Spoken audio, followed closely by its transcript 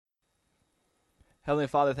Heavenly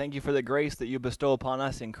Father, thank you for the grace that you bestow upon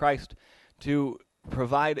us in Christ to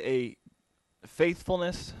provide a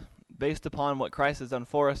faithfulness based upon what Christ has done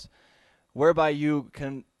for us, whereby you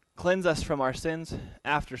can cleanse us from our sins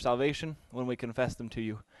after salvation when we confess them to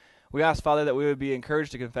you. We ask, Father, that we would be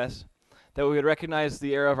encouraged to confess, that we would recognize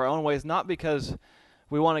the error of our own ways, not because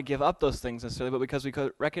we want to give up those things necessarily, but because we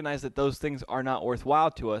could recognize that those things are not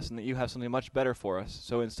worthwhile to us and that you have something much better for us.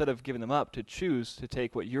 So instead of giving them up, to choose to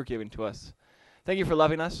take what you're giving to us. Thank you for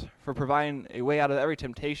loving us, for providing a way out of every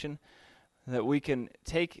temptation that we can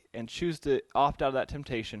take and choose to opt out of that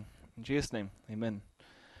temptation. In Jesus' name, amen.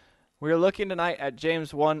 We are looking tonight at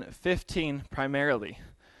James 1:15 primarily.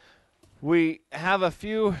 We have a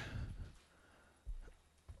few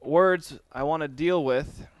words I want to deal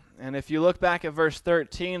with, and if you look back at verse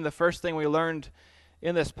 13, the first thing we learned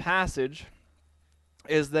in this passage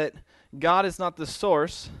is that God is not the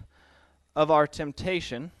source of our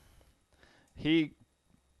temptation. He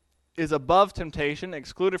is above temptation,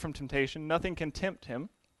 excluded from temptation. Nothing can tempt him.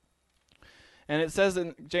 And it says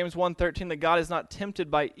in James 1:13 that God is not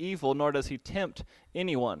tempted by evil, nor does he tempt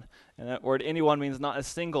anyone. And that word anyone means not a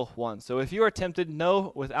single one. So if you are tempted,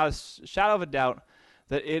 know without a shadow of a doubt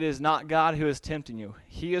that it is not God who is tempting you.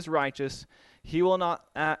 He is righteous. He will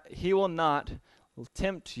not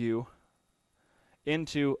tempt you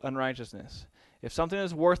into unrighteousness. If something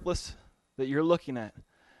is worthless that you're looking at,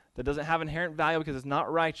 that doesn't have inherent value because it's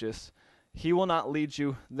not righteous, he will not lead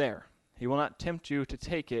you there. He will not tempt you to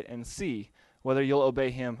take it and see whether you'll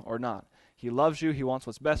obey him or not. He loves you. He wants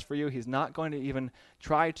what's best for you. He's not going to even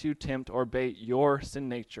try to tempt or bait your sin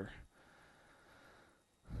nature.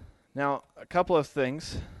 Now, a couple of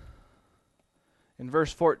things. In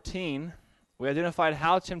verse 14, we identified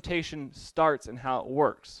how temptation starts and how it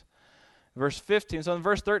works. Verse 15, so in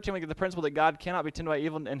verse 13 we get the principle that God cannot be tempted by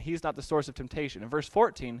evil and he's not the source of temptation. In verse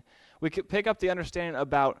 14, we could pick up the understanding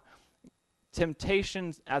about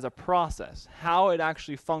temptation as a process, how it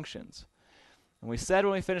actually functions. And we said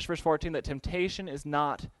when we finished verse 14 that temptation is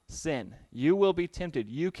not sin. You will be tempted.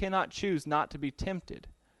 You cannot choose not to be tempted.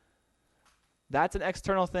 That's an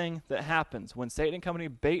external thing that happens when Satan and company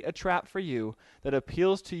bait a trap for you that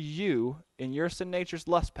appeals to you in your sin nature's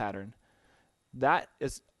lust pattern. That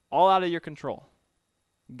is all out of your control.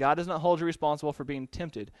 God does not hold you responsible for being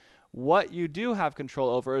tempted. What you do have control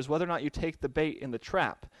over is whether or not you take the bait in the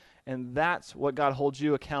trap, and that's what God holds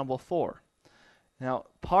you accountable for. Now,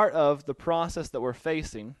 part of the process that we're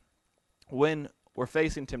facing when we're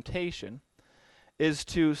facing temptation is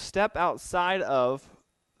to step outside of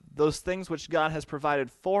those things which God has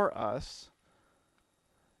provided for us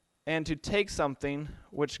and to take something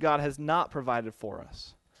which God has not provided for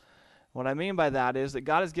us. What I mean by that is that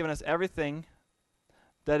God has given us everything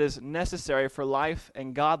that is necessary for life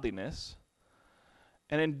and godliness,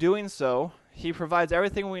 and in doing so, he provides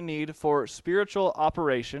everything we need for spiritual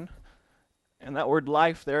operation, and that word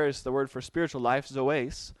life there is the word for spiritual life,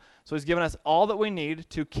 zoes. So he's given us all that we need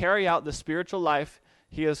to carry out the spiritual life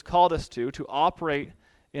he has called us to operate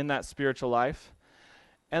in that spiritual life.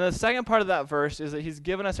 And the second part of that verse is that he's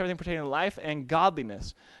given us everything pertaining to life and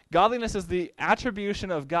godliness. Godliness is the attribution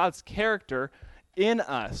of God's character in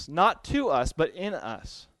us, not to us, but in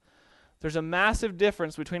us. There's a massive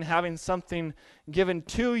difference between having something given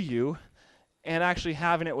to you and actually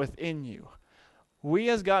having it within you. We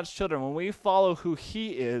as God's children, when we follow who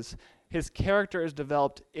he is, his character is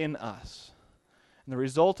developed in us. And the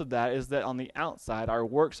result of that is that on the outside, our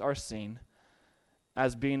works are seen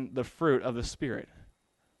as being the fruit of the Spirit.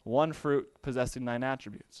 One fruit possessing 9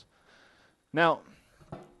 attributes. Now,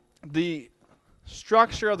 the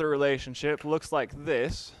structure of the relationship looks like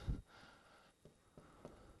this.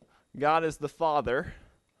 God is the Father.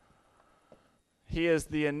 He is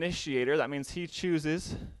the initiator. That means he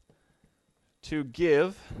chooses to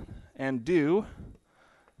give and do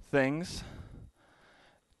things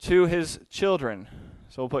to his children.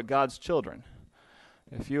 So we'll put God's children.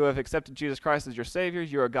 If you have accepted Jesus Christ as your Savior,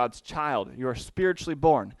 you are God's child. You are spiritually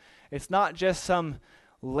born. It's not just some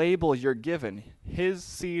label you're given. His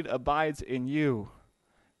seed abides in you.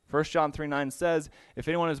 1 John 3:9 says, if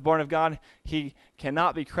anyone is born of God, he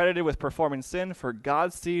cannot be credited with performing sin, for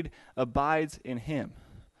God's seed abides in him.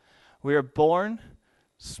 We are born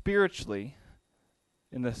spiritually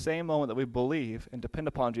in the same moment that we believe and depend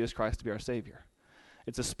upon Jesus Christ to be our Savior.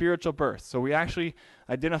 It's a spiritual birth. So we actually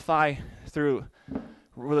identify through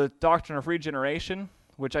the doctrine of regeneration,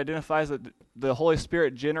 which identifies that the Holy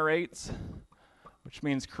Spirit generates, which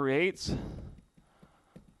means creates,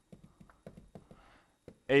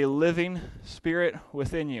 a living spirit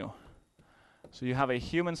within you. So you have a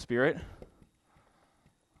human spirit,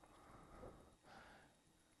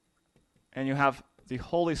 and you have the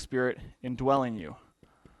Holy Spirit indwelling you.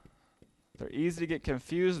 They're easy to get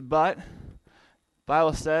confused, but the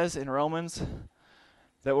Bible says in Romans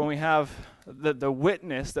that when we have the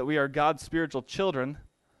witness that we are God's spiritual children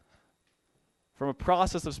from a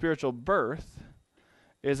process of spiritual birth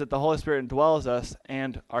is that the Holy Spirit indwells us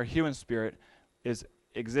and our human spirit is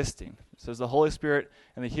existing. It says the Holy Spirit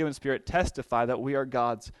and the human spirit testify that we are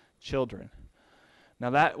God's children.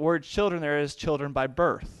 Now that word children there is children by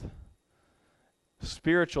birth,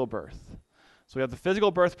 spiritual birth. So we have the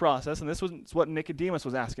physical birth process, and this was what Nicodemus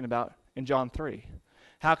was asking about in John 3.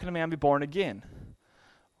 How can a man be born again?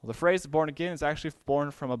 Well, the phrase born again is actually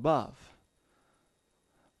born from above.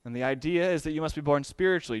 And the idea is that you must be born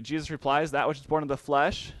spiritually. Jesus replies, that which is born of the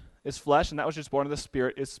flesh is flesh, and that which is born of the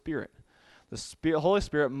spirit is spirit. The Holy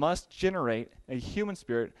Spirit must generate a human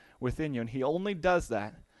spirit within you, and he only does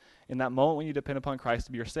that in that moment when you depend upon Christ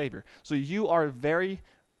to be your Savior. So you are very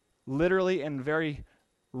literally and very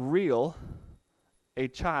real a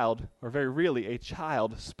child, or very really a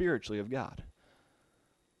child spiritually of God.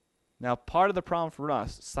 Now, part of the problem for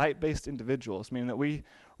us, sight-based individuals, meaning that we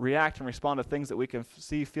react and respond to things that we can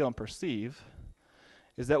see, feel, and perceive,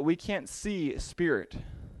 is that we can't see spirit.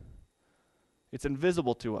 It's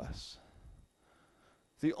invisible to us.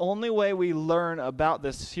 The only way we learn about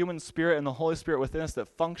this human spirit and the Holy Spirit within us that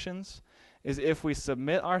functions is if we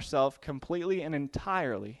submit ourselves completely and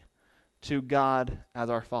entirely to God as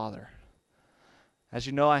our Father. As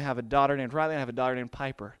you know, I have a daughter named Riley and I have a daughter named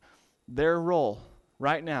Piper. Their role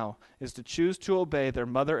right now is to choose to obey their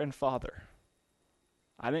mother and father.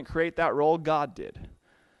 I didn't create that role, God did.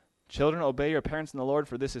 Children, obey your parents in the Lord,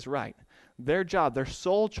 for this is right. Their job, their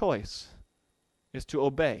sole choice, is to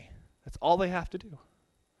obey. That's all they have to do.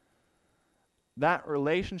 That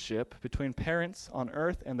relationship between parents on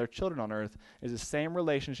earth and their children on earth is the same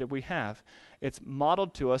relationship we have. It's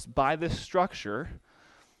modeled to us by this structure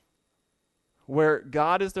where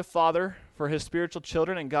God is the Father for his spiritual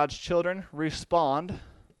children, and God's children respond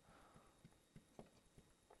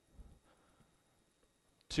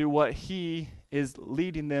to what he is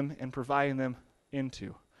leading them and providing them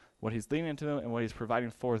into, what he's leading into them and what he's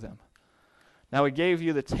providing for them. Now, we gave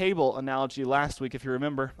you the table analogy last week, if you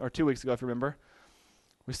remember, or 2 weeks ago, if you remember.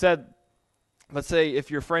 We said, let's say if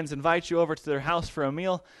your friends invite you over to their house for a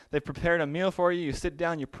meal, they've prepared a meal for you, you sit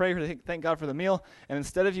down, you pray, thank God for the meal, and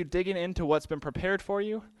instead of you digging into what's been prepared for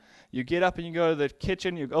you, you get up and you go to the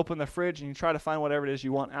kitchen, you open the fridge, and you try to find whatever it is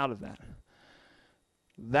you want out of that.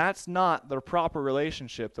 That's not the proper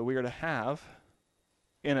relationship that we are to have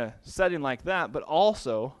in a setting like that, but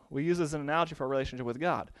also we use as an analogy for our relationship with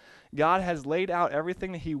God. God has laid out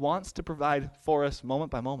everything that he wants to provide for us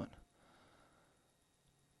moment by moment.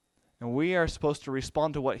 And we are supposed to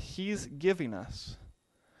respond to what he's giving us,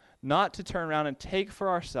 not to turn around and take for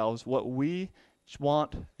ourselves what we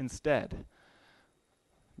want instead.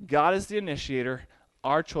 God is the initiator.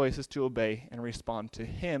 Our choice is to obey and respond to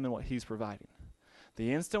him and what he's providing.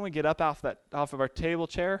 The instant we get up off of our table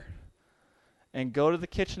chair and go to the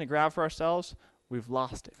kitchen to grab for ourselves, we've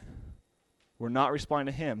lost it. We're not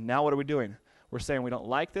responding to him. Now what are we doing? We're saying we don't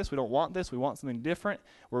like this, we don't want this, we want something different.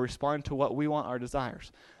 We're responding to what we want, our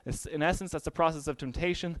desires. In essence, that's the process of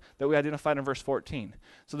temptation that we identified in verse 14.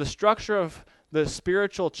 So the structure of the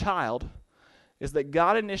spiritual child is that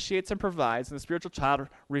God initiates and provides, and the spiritual child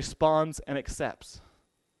responds and accepts.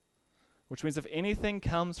 Which means if anything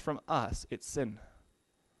comes from us, it's sin.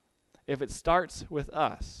 If it starts with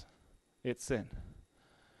us, it's sin.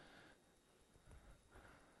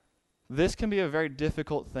 This can be a very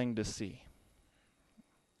difficult thing to see.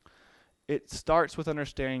 It starts with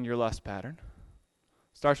understanding your lust pattern.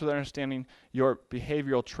 Starts with understanding your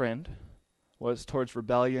behavioral trend, whether it's towards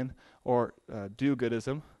rebellion or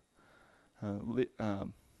do-goodism,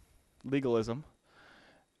 legalism.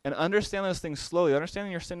 And understand those things slowly.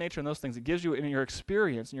 Understanding your sin nature and those things, it gives you, in your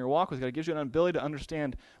experience, in your walk with God, it gives you an ability to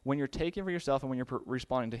understand when you're taking for yourself and when you're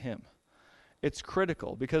responding to him. It's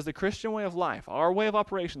critical because the Christian way of life, our way of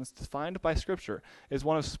operations defined by Scripture, is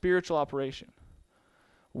one of spiritual operation.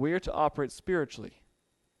 We're to operate spiritually,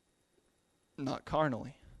 not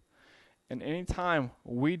carnally. And any time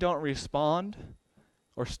we don't respond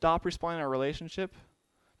or stop responding in our relationship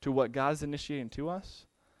to what God's initiating to us,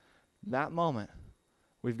 that moment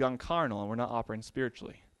we've gone carnal and we're not operating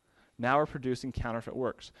spiritually. Now we're producing counterfeit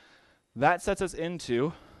works. That sets us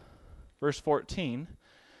into verse 14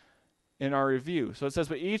 in our review. So it says,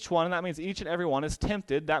 but each one, and that means each and every one, is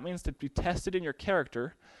tempted. That means to be tested in your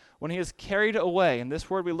character when he is carried away. And this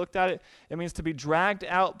word we looked at, it means to be dragged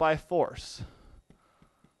out by force.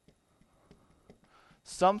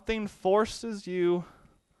 Something forces you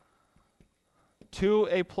to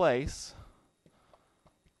a place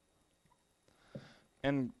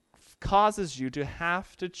and causes you to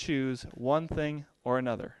have to choose one thing or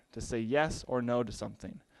another, to say yes or no to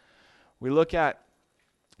something. We look at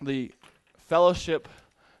the fellowship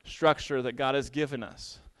structure that God has given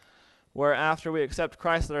us, where after we accept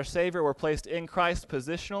Christ as our Savior, we're placed in Christ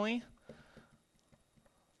positionally.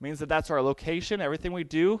 Means that that's our location. Everything we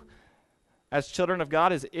do as children of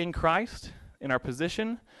God is in Christ, in our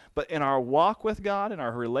position. But in our walk with God, in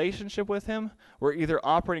our relationship with Him, we're either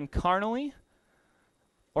operating carnally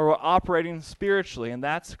or we're operating spiritually, and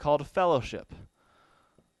that's called fellowship.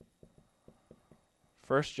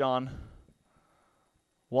 1 John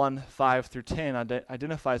 1, 5 through 10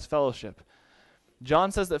 identifies fellowship.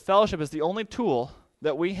 John says that fellowship is the only tool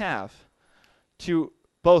that we have to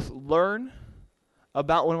both learn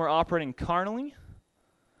about when we're operating carnally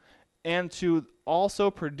and to also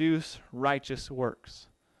produce righteous works.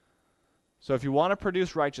 So if you want to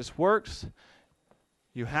produce righteous works,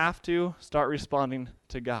 you have to start responding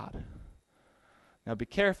to God. Now be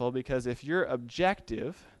careful, because if your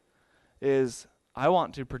objective is, I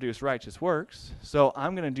want to produce righteous works, so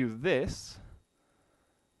I'm going to do this,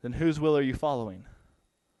 then whose will are you following?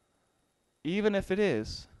 Even if it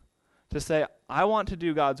is to say, I want to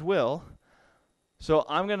do God's will, so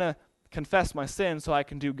I'm going to confess my sin so I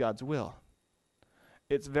can do God's will.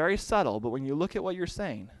 It's very subtle, but when you look at what you're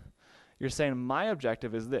saying my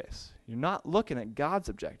objective is this. You're not looking at God's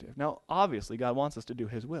objective. Now, obviously, God wants us to do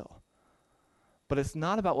His will. But it's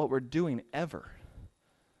not about what we're doing ever.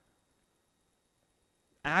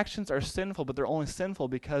 Actions are sinful, but they're only sinful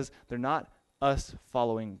because they're not us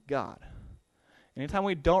following God. Anytime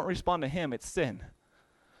we don't respond to Him, it's sin.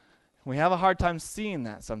 We have a hard time seeing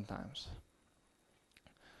that sometimes.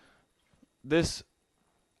 This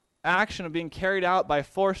action of being carried out by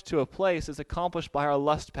force to a place is accomplished by our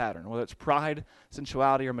lust pattern, whether it's pride,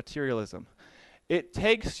 sensuality, or materialism. It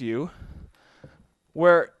takes you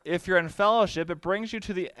where, if you're in fellowship, it brings you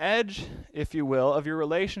to the edge, if you will, of your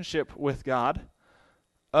relationship with God,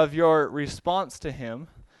 of your response to Him,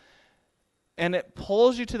 and it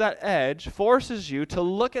pulls you to that edge, forces you to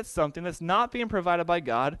look at something that's not being provided by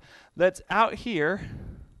God, that's out here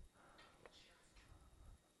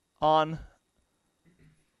on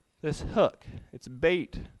this hook. It's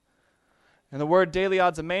bait. And the word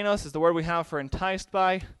deliadzamenos is the word we have for enticed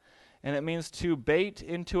by, and it means to bait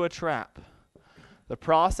into a trap. The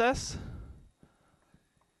process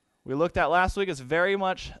we looked at last week is very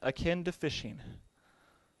much akin to fishing.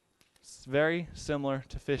 It's very similar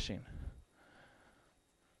to fishing.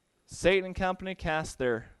 Satan and company cast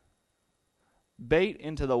their bait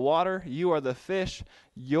into the water. You are the fish.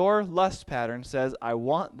 Your lust pattern says, I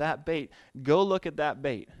want that bait. Go look at that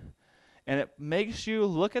bait. And it makes you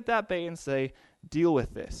look at that bait and say, deal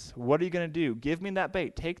with this. What are you going to do? Give me that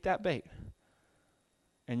bait. Take that bait.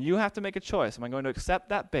 And you have to make a choice. Am I going to accept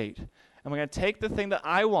that bait? Am I going to take the thing that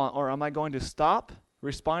I want, or am I going to stop,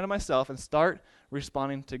 respond to myself, and start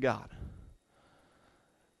responding to God?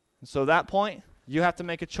 And so at that point, you have to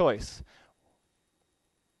make a choice.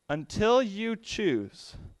 Until you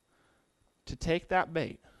choose to take that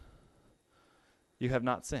bait, you have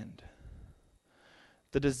not sinned.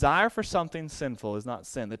 The desire for something sinful is not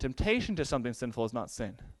sin. The temptation to something sinful is not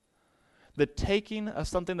sin. The taking of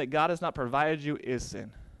something that God has not provided you is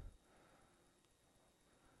sin.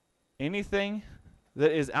 Anything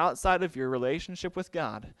that is outside of your relationship with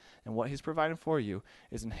God and what He's provided for you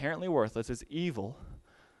is inherently worthless, is evil.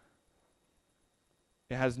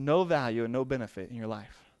 It has no value and no benefit in your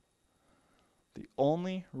life. The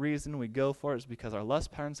only reason we go for it is because our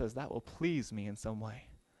lust pattern says that will please me in some way.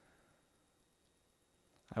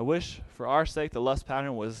 I wish, for our sake, the lust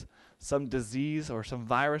pattern was some disease or some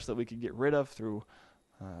virus that we could get rid of through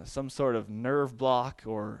some sort of nerve block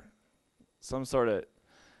or some sort of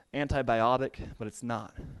antibiotic, but it's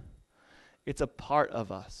not. It's a part of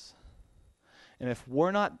us. And if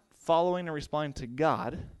we're not following and responding to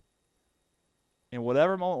God in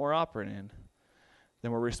whatever moment we're operating in,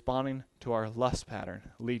 then we're responding to our lust pattern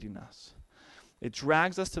leading us. It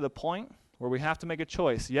drags us to the point where we have to make a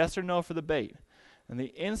choice, yes or no for the bait. And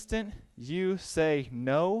the instant you say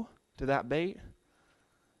no to that bait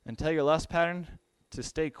and tell your lust pattern to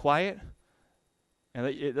stay quiet and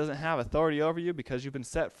that it doesn't have authority over you because you've been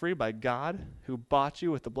set free by God who bought you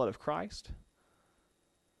with the blood of Christ,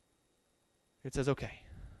 it says okay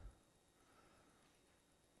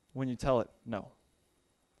when you tell it no.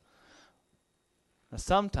 Now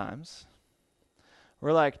sometimes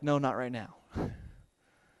we're like, no, not right now.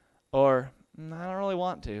 Or, I don't really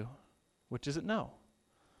want to, which isn't no.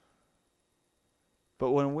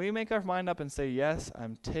 But when we make our mind up and say, yes,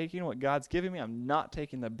 I'm taking what God's giving me, I'm not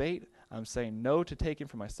taking the bait, I'm saying no to taking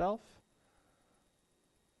for myself,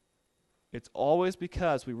 It's always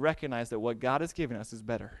because we recognize that what God is giving us is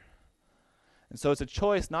better. And so it's a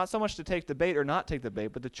choice not so much to take the bait or not take the bait,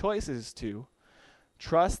 but the choice is to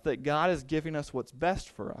trust that God is giving us what's best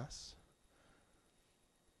for us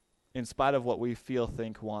in spite of what we feel,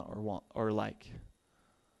 think, want, or like.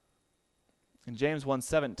 In James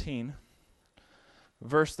 1:17, a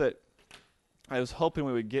verse that I was hoping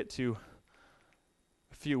we would get to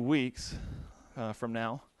a few weeks from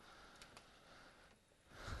now,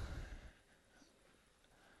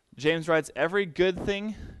 James writes, "Every good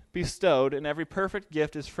thing bestowed and every perfect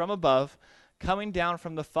gift is from above, coming down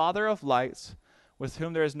from the Father of lights, with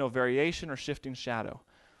whom there is no variation or shifting shadow."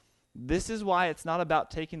 This is why it's not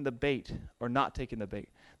about taking the bait or not taking the bait.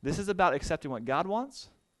 This is about accepting what God wants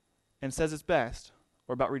and says it's best,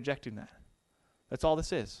 or about rejecting that. That's all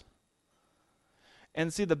this is.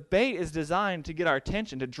 And see, the bait is designed to get our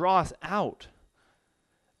attention, to draw us out,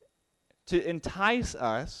 to entice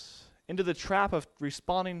us into the trap of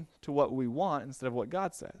responding to what we want instead of what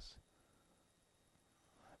God says.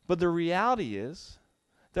 But the reality is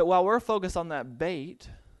that while we're focused on that bait,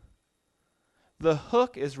 the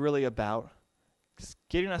hook is really about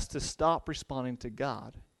getting us to stop responding to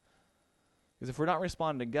God. Because if we're not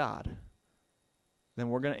responding to God, then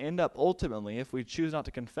we're going to end up ultimately, if we choose not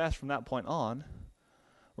to confess from that point on,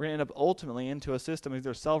 we're going to end up ultimately into a system of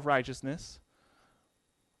either self-righteousness,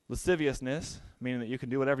 lasciviousness, meaning that you can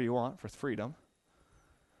do whatever you want for freedom.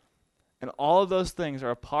 And all of those things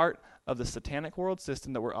are a part of the satanic world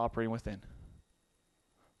system that we're operating within.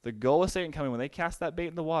 The goal of Satan coming when they cast that bait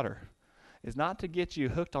in the water is not to get you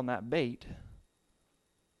hooked on that bait.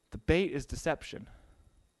 The bait is deception.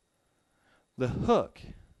 The hook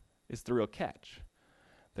is the real catch.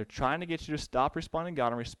 They're trying to get you to stop responding to God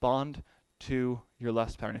and respond to your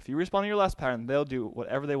lust pattern. If you respond to your lust pattern, they'll do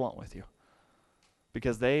whatever they want with you.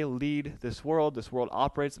 Because they lead this world. This world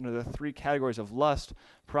operates under the three categories of lust,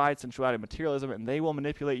 pride, sensuality, and materialism, and they will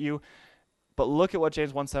manipulate you. But look at what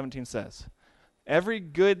James 1:17 says. Every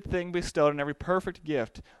good thing bestowed and every perfect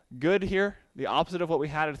gift. Good here, the opposite of what we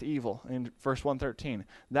had with evil in verse 1:13.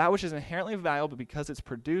 That which is inherently valuable because it's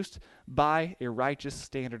produced by a righteous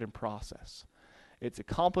standard and process. It's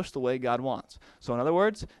accomplished the way God wants. So in other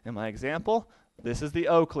words, in my example, this is the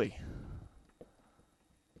Oakley.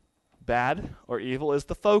 Bad or evil is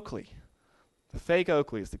the Folkley. The fake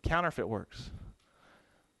Oakley is the counterfeit works.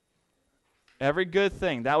 Every good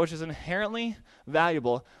thing, that which is inherently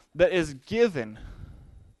valuable, that is given.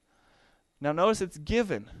 Now notice it's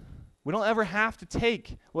given. We don't ever have to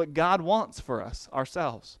take what God wants for us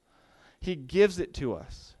ourselves. He gives it to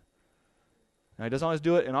us. Now, He doesn't always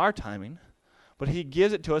do it in our timing, but He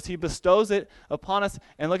gives it to us. He bestows it upon us.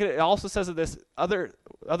 And look at it. It also says that this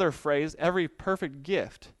other phrase, every perfect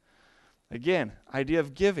gift. Again, idea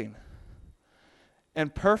of giving.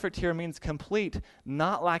 And perfect here means complete,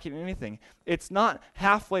 not lacking anything. It's not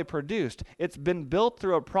halfway produced. It's been built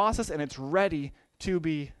through a process and it's ready to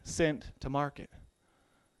be sent to market.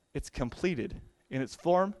 It's completed in its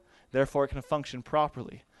form, therefore it can function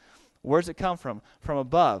properly. Where does it come from? From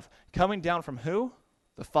above. Coming down from who?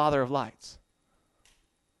 The Father of lights.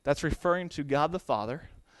 That's referring to God the Father,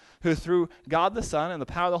 who through God the Son and the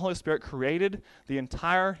power of the Holy Spirit created the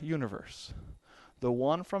entire universe. The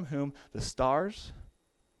one from whom the stars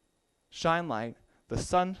shine light, the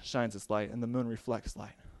sun shines its light, and the moon reflects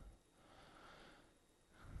light.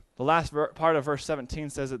 The last part of verse 17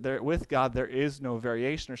 says that with God there is no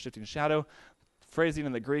variation or shifting shadow. Phrasing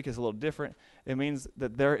in the Greek is a little different. It means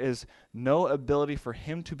that there is no ability for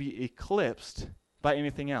Him to be eclipsed by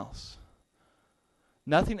anything else.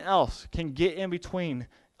 Nothing else can get in between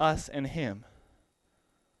us and Him.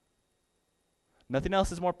 Nothing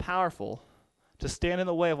else is more powerful to stand in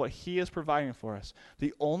the way of what He is providing for us.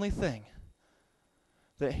 The only thing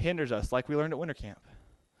that hinders us, like we learned at winter camp,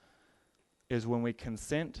 is when we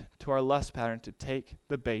consent to our lust pattern to take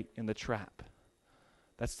the bait in the trap.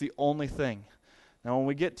 That's the only thing. Now when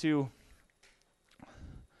we get to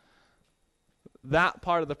that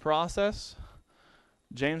part of the process,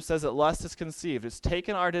 James says that lust is conceived. It's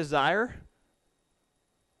taken our desire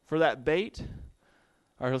for that bait,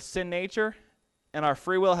 our sin nature, and our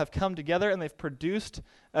free will have come together and they've produced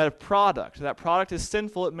a product. That product is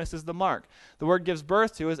sinful, it misses the mark. The word gives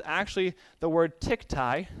birth to is actually the word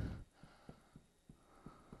tiktai,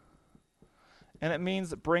 and it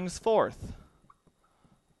means brings forth.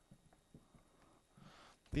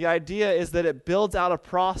 The idea is that it builds out a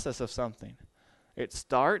process of something. It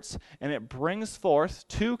starts and it brings forth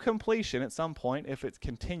to completion at some point if it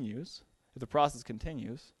continues, if the process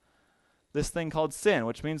continues, this thing called sin,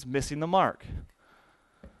 which means missing the mark.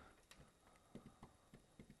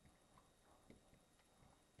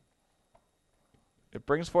 It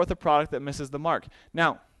brings forth a product that misses the mark.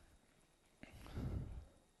 Now,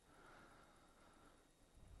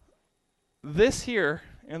 this here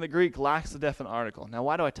in the Greek lacks the definite article. Now,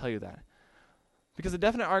 why do I tell you that? Because the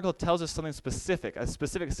definite article tells us something specific, a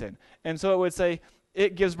specific sin. And so it would say,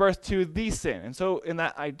 it gives birth to the sin. And so in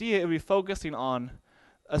that idea, it would be focusing on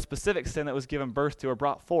a specific sin that was given birth to or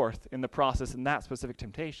brought forth in the process in that specific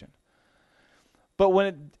temptation. But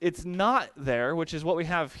when it's not there, which is what we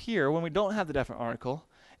have here, when we don't have the definite article,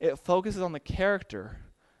 it focuses on the character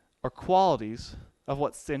or qualities of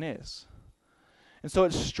what sin is. And so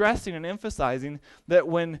it's stressing and emphasizing that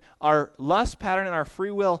when our lust pattern and our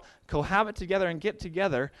free will cohabit together and get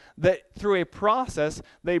together, that through a process,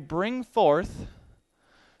 they bring forth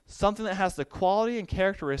something that has the quality and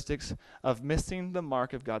characteristics of missing the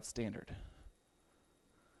mark of God's standard.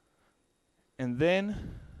 And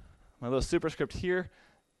then, my little superscript here,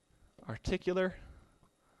 articular,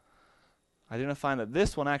 identifying that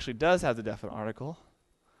this one actually does have the definite article.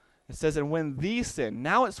 It says, and when the sin,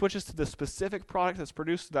 now it switches to the specific product that's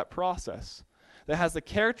produced through that process that has the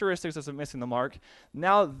characteristics of missing the mark.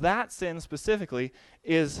 Now that sin specifically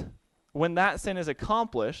is, when that sin is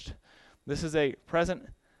accomplished, this is a present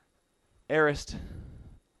aorist.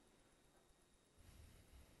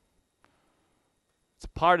 It's a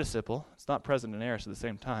participle. It's not present and aorist at the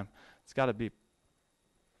same time. It's got to be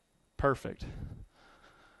perfect.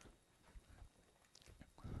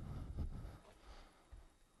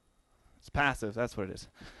 It's passive. That's what it is.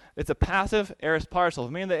 It's a passive aorist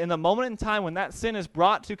participle, meaning that in the moment in time when that sin is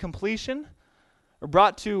brought to completion, or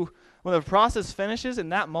when the process finishes in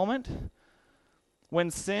that moment,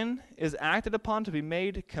 when sin is acted upon to be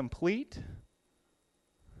made complete,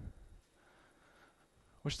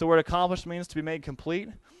 which the word accomplished means to be made complete,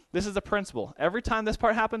 this is the principle. Every time this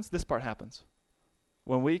part happens, this part happens.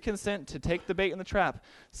 When we consent to take the bait in the trap,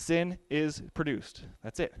 sin is produced.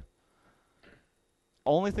 That's it.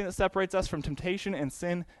 Only thing that separates us from temptation and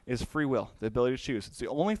sin is free will, the ability to choose. It's the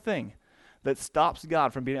only thing that stops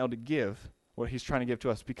God from being able to give what he's trying to give to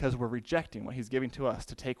us, because we're rejecting what he's giving to us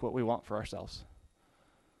to take what we want for ourselves.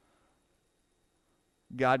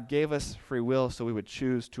 God gave us free will so we would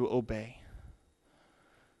choose to obey.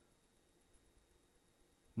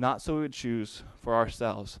 Not so we would choose for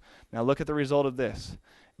ourselves. Now look at the result of this.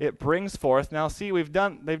 It brings forth, now see, they've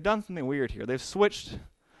done something weird here. They've switched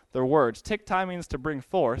their words. Tiktai means to bring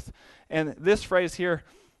forth, and this phrase here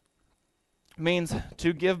means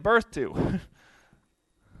to give birth to.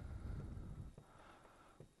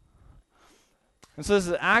 And so this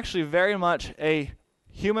is actually very much a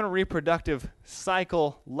human reproductive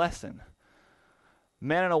cycle lesson.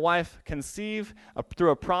 Man and a wife conceive. Through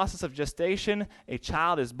a process of gestation, a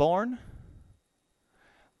child is born.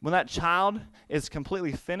 When that child is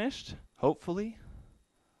completely finished, hopefully,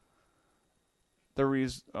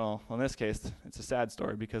 in this case, it's a sad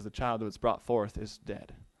story because the child that was brought forth is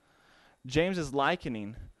dead. James is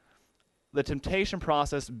likening the temptation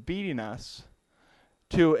process beating us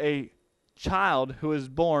to a child who is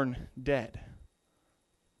born dead.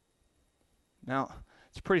 Now,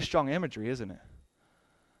 it's pretty strong imagery, isn't it?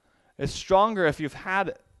 It's stronger if you've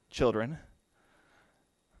had children,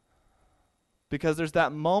 because there's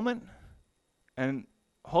that moment, and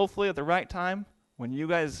hopefully at the right time, when you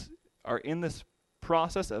guys are in this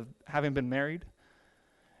process of having been married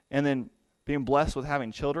and then being blessed with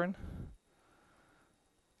having children,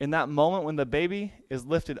 in that moment when the baby is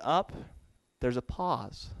lifted up, there's a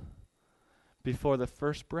pause before the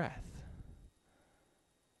first breath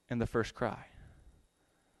and the first cry.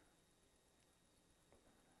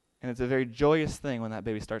 And it's a very joyous thing when that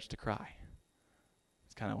baby starts to cry.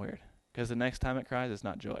 It's kind of weird, because the next time it cries, it's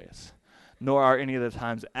not joyous. Nor are any of the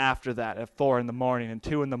times after that at 4 in the morning and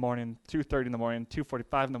 2 in the morning, 2:30 in the morning,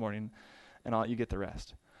 2:45 in the morning, and all, you get the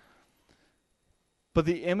rest. But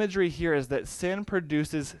the imagery here is that sin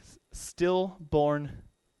produces stillborn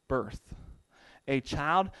birth, a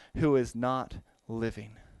child who is not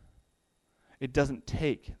living. It doesn't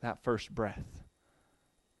take that first breath.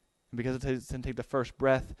 And because it doesn't take the first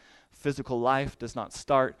breath, physical life does not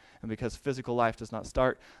start. And because physical life does not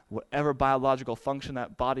start, whatever biological function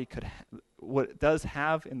that body what it does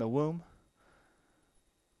have in the womb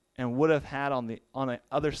and would have had on the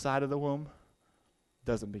other side of the womb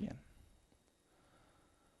doesn't begin.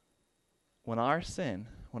 When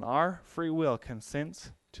our free will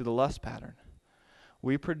consents to the lust pattern,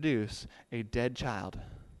 we produce a dead child.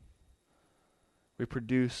 We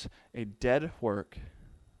produce a dead work.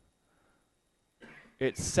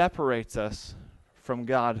 It separates us from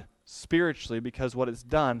God spiritually, because what it's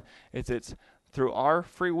done is it's through our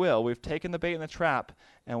free will, we've taken the bait in the trap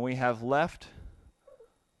and we have left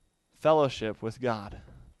fellowship with God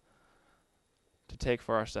to take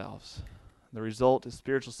for ourselves. The result is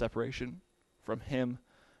spiritual separation from Him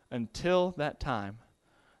until that time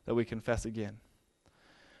that we confess again.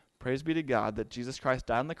 Praise be to God that Jesus Christ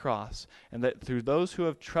died on the cross, and that through those who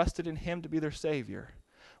have trusted in Him to be their Savior,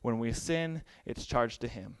 when we sin, it's charged to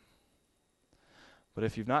Him. But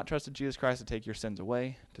if you've not trusted Jesus Christ to take your sins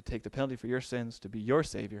away, to take the penalty for your sins, to be your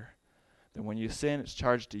Savior, then when you sin, it's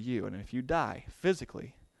charged to you. And if you die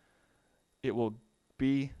physically, it will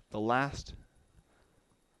be the last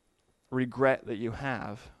regret that you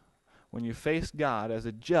have when you face God as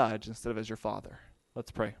a judge instead of as your Father.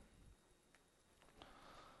 Let's pray.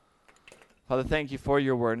 Father, thank you for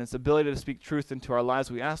your word and its ability to speak truth into our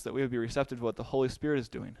lives. We ask that we would be receptive to what the Holy Spirit is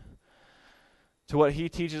doing, to what He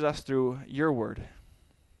teaches us through your word.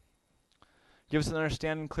 Give us an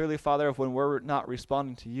understanding clearly, Father, of when we're not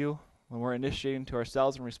responding to you, when we're initiating to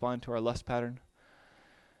ourselves and responding to our lust pattern.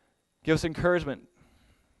 Give us encouragement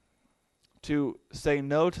to say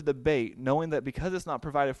no to the bait, knowing that because it's not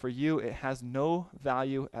provided for you, it has no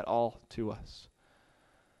value at all to us.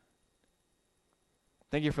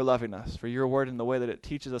 Thank you for loving us, for your word and the way that it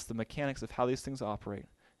teaches us the mechanics of how these things operate.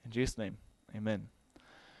 In Jesus' name, amen.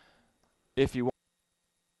 If you want